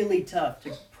 Really tough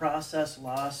to process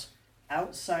loss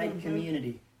outside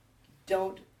community.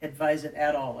 Don't advise it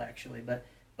at all, actually. But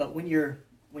when your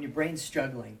brain's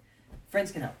struggling,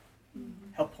 friends can help.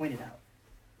 Help point it out.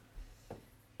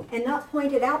 And not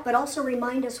point it out, but also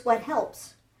remind us what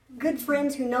helps. good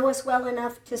friends who know us well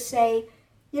enough to say,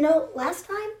 you know, last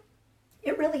time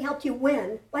it really helped you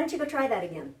win. Why don't you go try that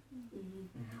again?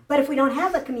 But if we don't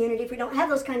have a community, if we don't have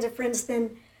those kinds of friends,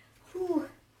 then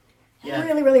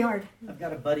really, really hard. I've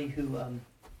got a buddy who,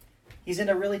 he's in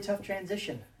a really tough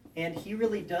transition, and he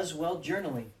really does well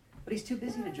journaling, but he's too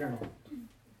busy to journal.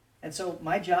 And so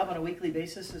my job on a weekly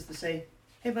basis is to say,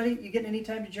 hey, buddy, you getting any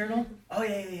time to journal? Oh,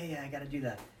 yeah, I got to do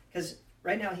that. Because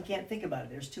right now he can't think about it.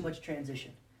 There's too much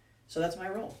transition. So that's my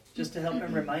role, just to help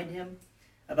him, remind him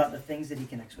about the things that he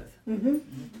connects with.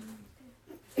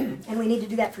 And we need to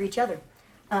do that for each other.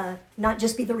 Not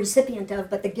just be the recipient of,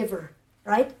 but the giver,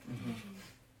 right?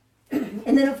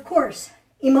 And then, of course,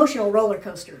 emotional roller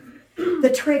coaster. The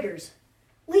triggers.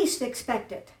 Least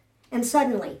expect it. And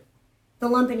suddenly, the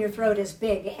lump in your throat is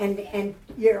big, and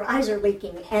your eyes are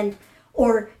leaking,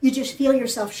 or you just feel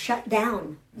yourself shut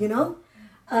down, you know?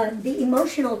 The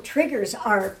emotional triggers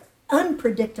are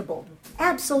unpredictable,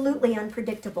 absolutely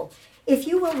unpredictable. If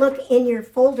you will look in your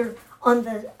folder on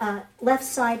the left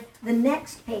side, the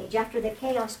next page, after the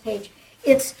chaos page,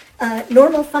 it's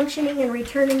normal functioning and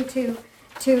returning to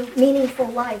meaningful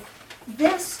life.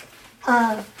 This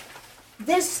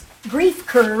grief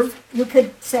curve, you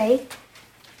could say,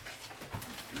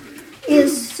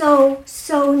 is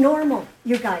so normal,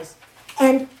 you guys.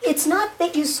 And it's not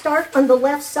that you start on the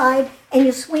left side and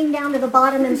you swing down to the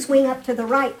bottom and swing up to the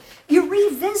right. You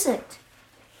revisit.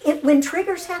 When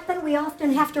triggers happen, we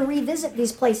often have to revisit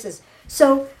these places.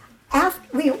 So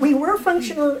after we were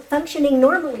functioning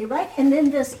normally, right? And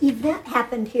then this event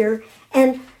happened here.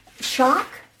 And shock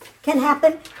can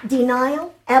happen.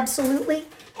 Denial, absolutely.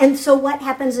 And so what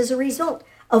happens as a result?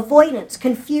 Avoidance,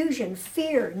 confusion,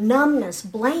 fear, numbness,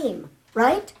 blame,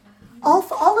 right?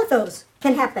 All of those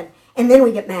can happen. And then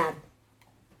we get mad.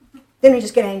 Then we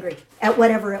just get angry at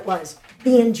whatever it was.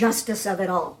 The injustice of it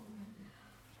all.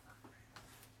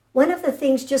 One of the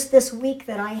things just this week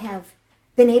that I have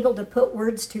been able to put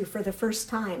words to for the first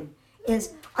time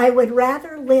is I would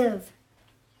rather live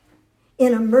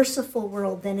in a merciful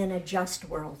world than in a just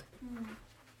world.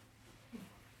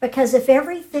 Because if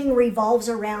everything revolves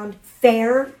around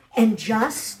fair and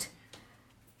just,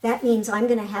 that means I'm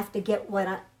going to have to get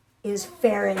what is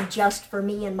fair and just for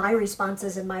me and my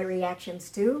responses and my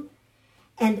reactions too.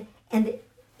 And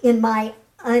in my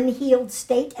unhealed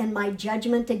state and my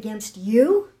judgment against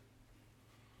you,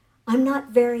 I'm not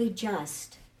very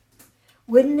just.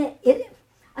 Wouldn't it?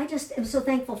 I just am so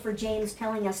thankful for James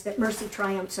telling us that mercy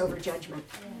triumphs over judgment.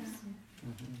 Yes.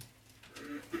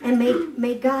 And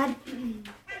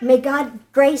may God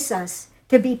grace us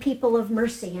to be people of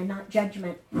mercy and not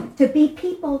judgment. To be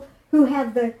people who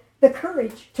have the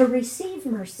courage to receive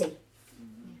mercy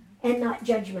and not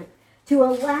judgment. To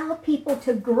allow people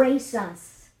to grace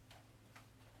us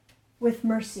with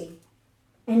mercy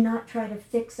and not try to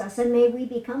fix us. And may we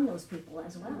become those people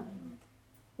as well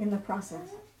in the process.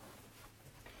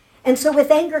 And so with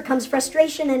anger comes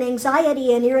frustration and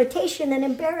anxiety and irritation and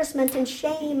embarrassment and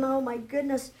shame. Oh my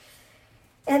goodness.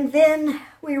 And then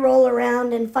we roll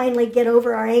around and finally get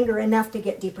over our anger enough to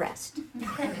get depressed.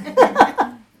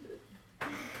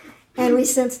 And we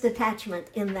sense detachment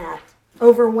in that.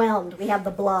 Overwhelmed. We have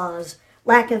the blahs,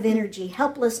 lack of energy,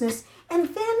 helplessness. And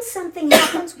then something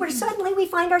happens where suddenly we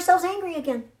find ourselves angry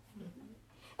again.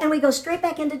 And we go straight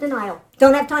back into denial.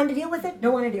 Don't have time to deal with it,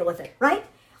 don't want to deal with it, right?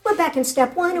 We're back in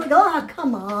step one and we go, oh,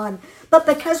 come on. But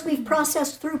because we've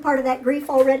processed through part of that grief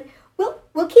already, we'll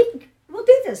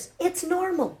do this. It's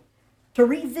normal to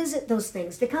revisit those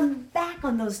things, to come back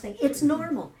on those things. It's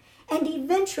normal. And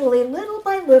eventually, little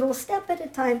by little, step at a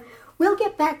time, we'll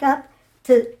get back up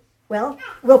to,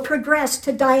 we'll progress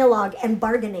to dialogue and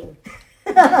bargaining.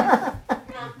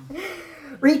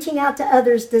 Reaching out to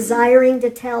others, desiring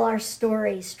to tell our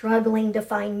story, struggling to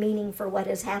find meaning for what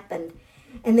has happened.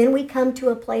 And then we come to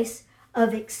a place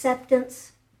of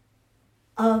acceptance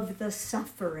of the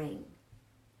suffering.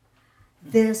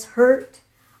 This hurt,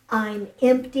 I'm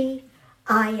empty,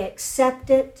 I accept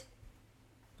it.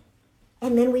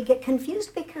 And then we get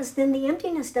confused because then the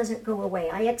emptiness doesn't go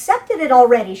away. I accepted it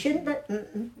already, shouldn't it?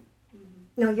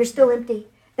 No, you're still empty.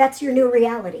 That's your new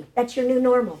reality. That's your new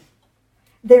normal.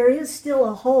 There is still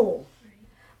a hole.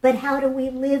 But how do we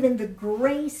live in the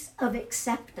grace of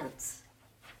acceptance?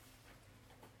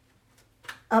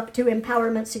 Up to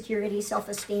empowerment, security,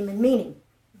 self-esteem, and meaning.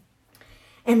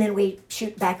 And then we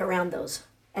shoot back around those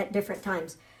at different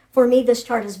times. For me, this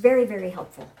chart is very, very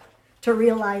helpful to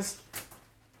realize,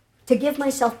 to give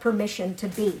myself permission to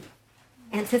be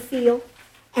and to feel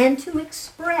and to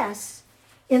express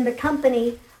in the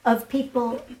company of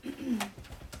people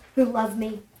who love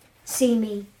me, see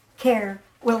me, care,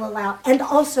 will allow, and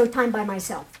also time by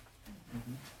myself.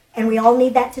 And we all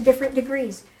need that to different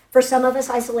degrees. For some of us,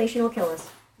 isolation will kill us.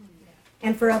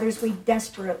 And for others, we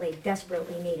desperately,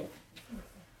 desperately need it.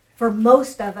 For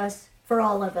most of us, for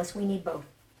all of us, we need both.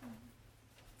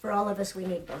 For all of us, we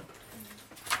need both.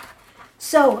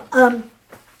 So,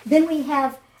 then we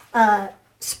have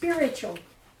spiritual.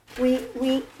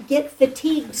 We get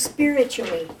fatigued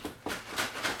spiritually.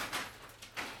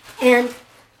 And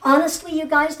honestly, you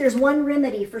guys, there's one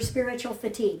remedy for spiritual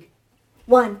fatigue.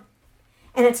 One.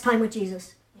 And it's time with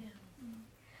Jesus.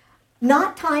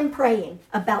 Not time praying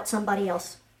about somebody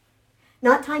else.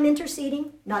 Not time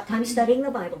interceding. Not time studying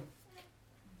the Bible.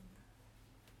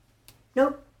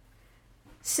 Nope.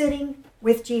 Sitting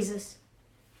with Jesus.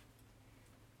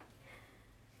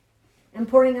 And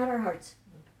pouring out our hearts.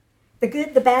 The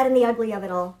good, the bad, and the ugly of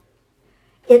it all.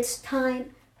 It's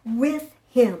time with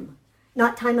Him.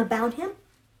 Not time about Him.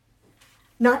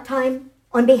 Not time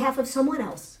on behalf of someone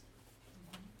else.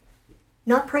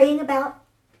 Not praying about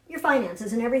your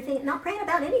finances and everything. Not praying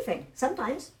about anything.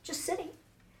 Sometimes just sitting.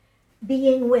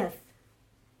 Being with.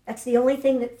 That's the only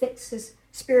thing that fixes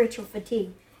spiritual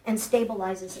fatigue and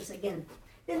stabilizes us again.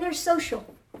 Then there's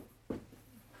social.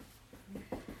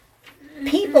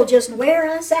 People just wear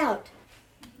us out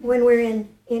when we're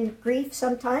in grief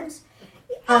sometimes.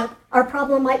 Our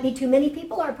problem might be too many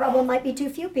people. Our problem might be too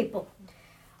few people.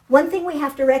 One thing we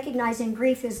have to recognize in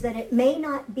grief is that it may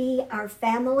not be our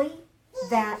family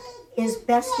that is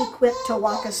best equipped to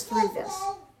walk us through this.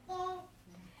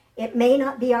 It may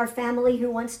not be our family who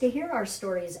wants to hear our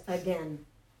stories again.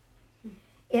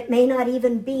 It may not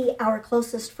even be our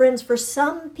closest friends. For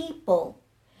some people,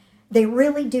 they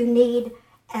really do need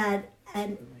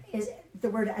is the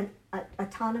word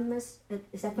autonomous,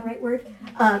 is that the right word?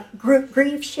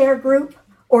 Grief share group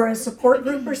or a support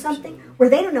group or something where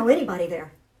they don't know anybody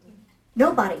there.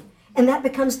 Nobody. And that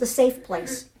becomes the safe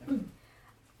place.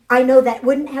 I know that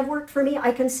wouldn't have worked for me.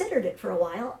 I considered it for a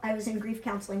while. I was in grief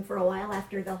counseling for a while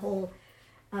after the whole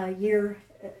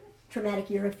traumatic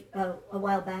year a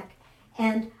while back.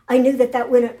 And I knew that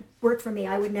wouldn't work for me.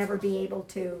 I would never be able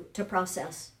to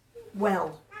process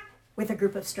well with a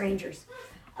group of strangers.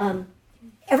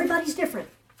 Everybody's different.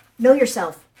 Know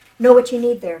yourself. Know what you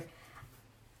need there.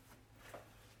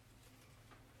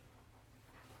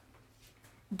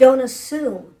 Don't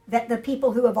assume that the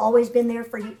people who have always been there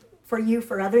for you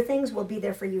for other things will be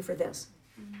there for you for this.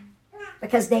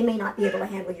 Because they may not be able to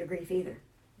handle your grief either.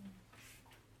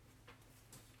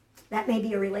 That may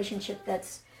be a relationship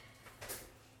that's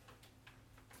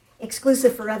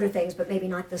exclusive for other things, but maybe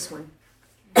not this one.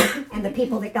 And the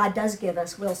people that God does give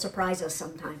us will surprise us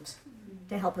sometimes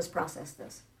to help us process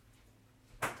this.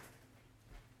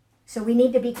 So we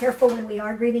need to be careful when we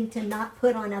are grieving to not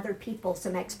put on other people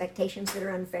some expectations that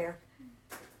are unfair.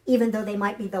 Even though they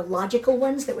might be the logical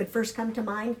ones that would first come to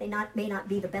mind, they may not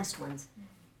be the best ones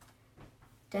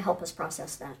to help us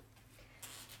process that.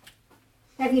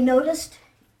 Have you noticed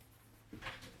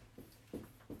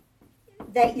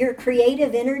that your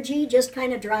creative energy just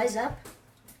kind of dries up?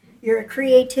 Your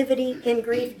creativity in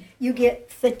grief, you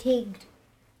get fatigued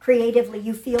creatively.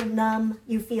 You feel numb,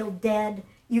 you feel dead,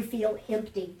 you feel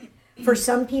empty. For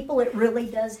some people, it really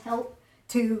does help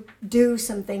to do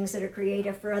some things that are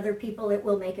creative. For other people, it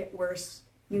will make it worse.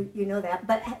 You know that.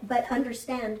 But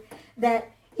understand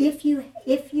that if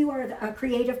you are a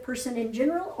creative person in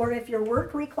general, or if your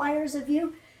work requires of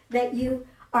you that you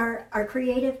are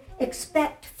creative,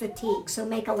 expect fatigue, so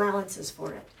make allowances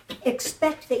for it.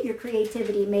 Expect that your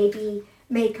creativity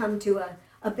may come to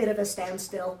a bit of a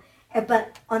standstill.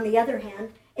 But on the other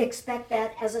hand, expect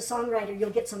that as a songwriter, you'll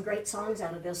get some great songs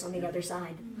out of this on the other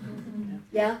side.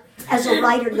 Yeah? As a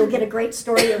writer, you'll get a great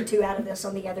story or two out of this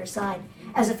on the other side.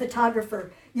 As a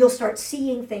photographer, you'll start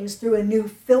seeing things through a new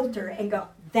filter and go,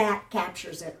 that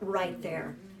captures it right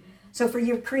there. So for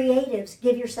your creatives,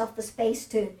 give yourself the space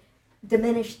to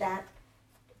diminish that,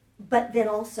 but then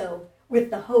also with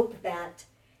the hope that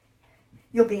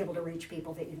you'll be able to reach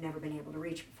people that you've never been able to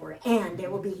reach before, and there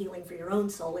will be healing for your own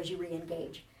soul as you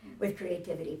re-engage with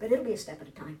creativity. But it'll be a step at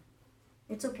a time.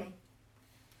 It's okay.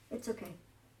 It's okay.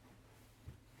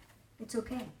 It's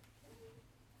okay.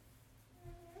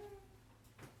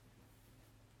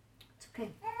 It's okay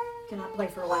to not play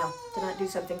for a while, to not do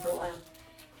something for a while.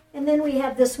 And then we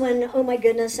have this one, oh my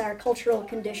goodness, our cultural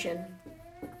condition.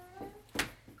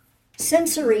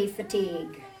 Sensory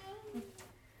fatigue.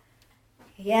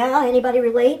 Yeah, anybody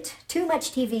relate? Too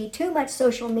much TV, too much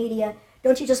social media.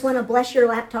 Don't you just want to bless your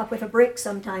laptop with a brick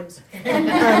sometimes?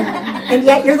 And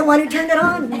yet you're the one who turned it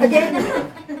on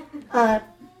again.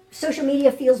 Social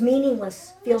media feels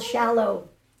meaningless, feels shallow,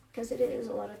 because it is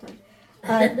a lot of times.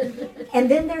 And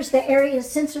then there's the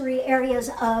sensory areas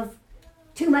of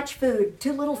too much food,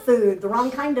 too little food, the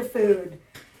wrong kind of food.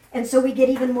 And so we get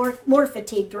even more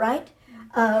fatigued, right?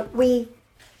 We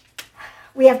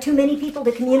have too many people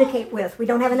to communicate with. We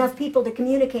don't have enough people to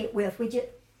communicate with. We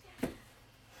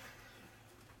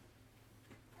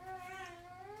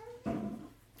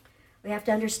have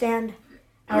to understand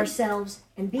ourselves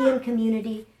and be in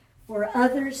community for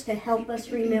others to help us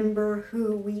remember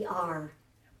who we are.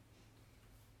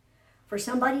 For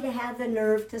somebody to have the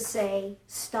nerve to say,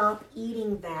 stop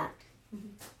eating that.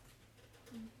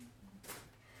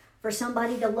 For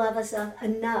somebody to love us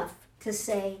enough to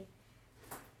say,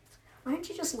 why don't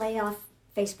you just lay off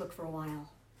Facebook for a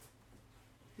while?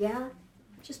 Yeah?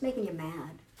 It's just making you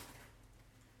mad.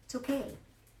 It's okay.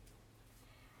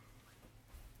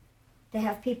 To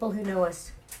have people who know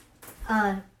us.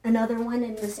 Another one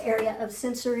in this area of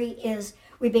sensory is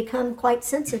we become quite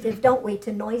sensitive, don't we,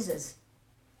 to noises.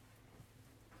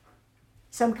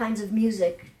 Some kinds of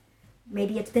music.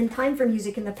 Maybe it's been time for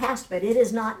music in the past, but it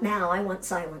is not now. I want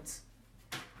silence.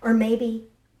 Or maybe,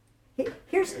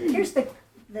 here's the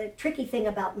tricky thing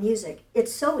about music.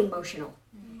 It's so emotional.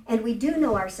 And we do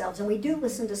know ourselves, and we do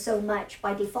listen to so much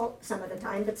by default some of the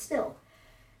time, but still.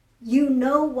 You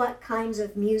know what kinds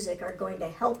of music are going to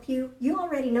help you. You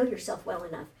already know yourself well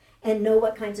enough and know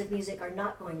what kinds of music are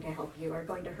not going to help you, are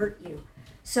going to hurt you.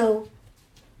 So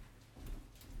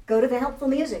go to the helpful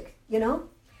music, you know.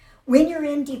 When you're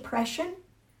in depression,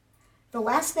 the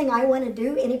last thing I want to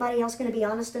do, anybody else going to be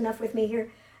honest enough with me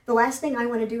here? The last thing I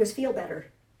want to do is feel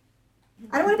better.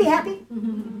 I don't want to be happy.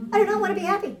 I do not want to be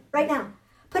happy right now.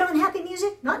 Put on happy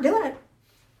music, not doing it.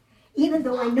 Even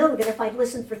though I know that if I'd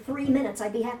listened for 3 minutes,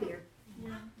 I'd be happier.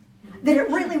 Yeah. That it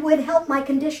really would help my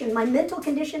condition, my mental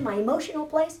condition, my emotional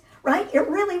place, right? It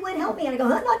really would help me. And I go,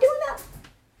 I'm not doing that.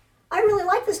 I really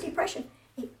like this depression.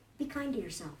 Hey, be kind to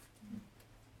yourself.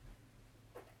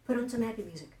 Put on some happy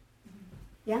music.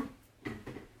 Yeah?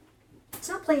 It's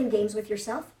not playing games with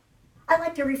yourself. I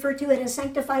like to refer to it as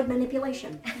sanctified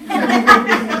manipulation.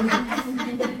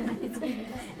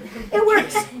 It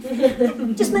works.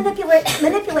 Just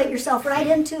manipulate yourself right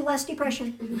into less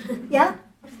depression. Yeah?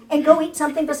 And go eat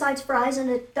something besides fries and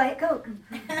a Diet Coke.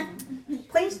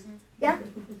 Please? Yeah?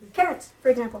 Carrots, for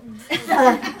example.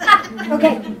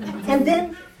 Okay. And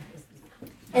then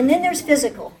there's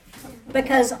physical.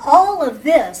 Because all of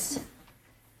this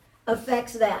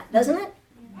affects that, doesn't it?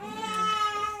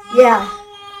 Yeah.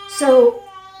 So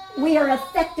we are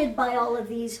affected by all of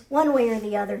these one way or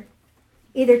the other.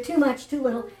 Either too much, too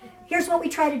little. Here's what we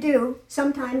try to do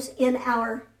sometimes in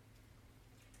our,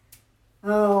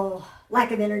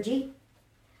 lack of energy.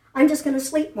 I'm just going to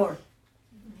sleep more.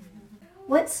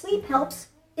 What sleep helps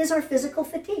is our physical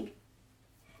fatigue.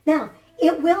 Now,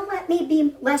 it will let me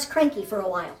be less cranky for a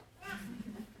while.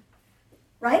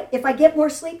 Right? If I get more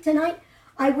sleep tonight,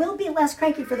 I will be less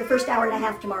cranky for the first hour and a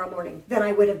half tomorrow morning than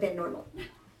I would have been normal.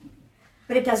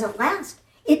 But it doesn't last.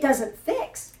 It doesn't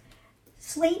fix.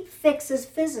 Sleep fixes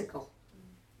physical.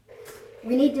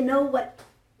 We need to know what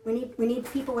we need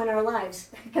people in our lives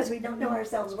because we don't know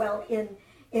ourselves well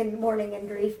in mourning and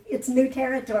grief. It's new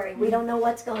territory. We don't know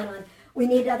what's going on. We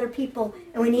need other people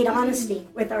and we need honesty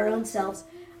with our own selves.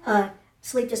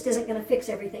 Sleep just isn't going to fix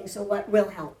everything, so what will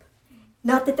help?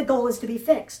 Not that the goal is to be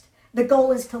fixed. The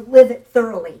goal is to live it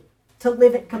thoroughly, to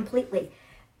live it completely.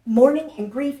 Mourning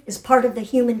and grief is part of the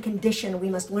human condition. We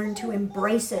must learn to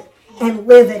embrace it and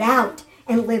live it out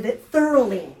and live it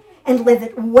thoroughly and live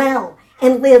it well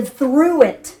and live through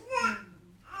it.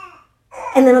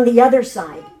 And then on the other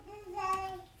side,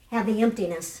 have the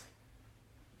emptiness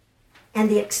and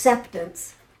the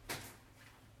acceptance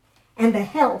and the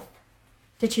health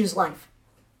to choose life,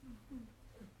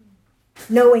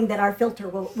 knowing that our filter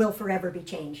will forever be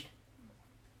changed.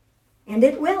 And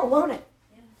it will, won't it?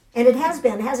 And it has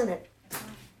been, hasn't it?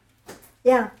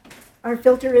 Yeah, our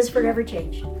filter is forever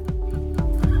changed.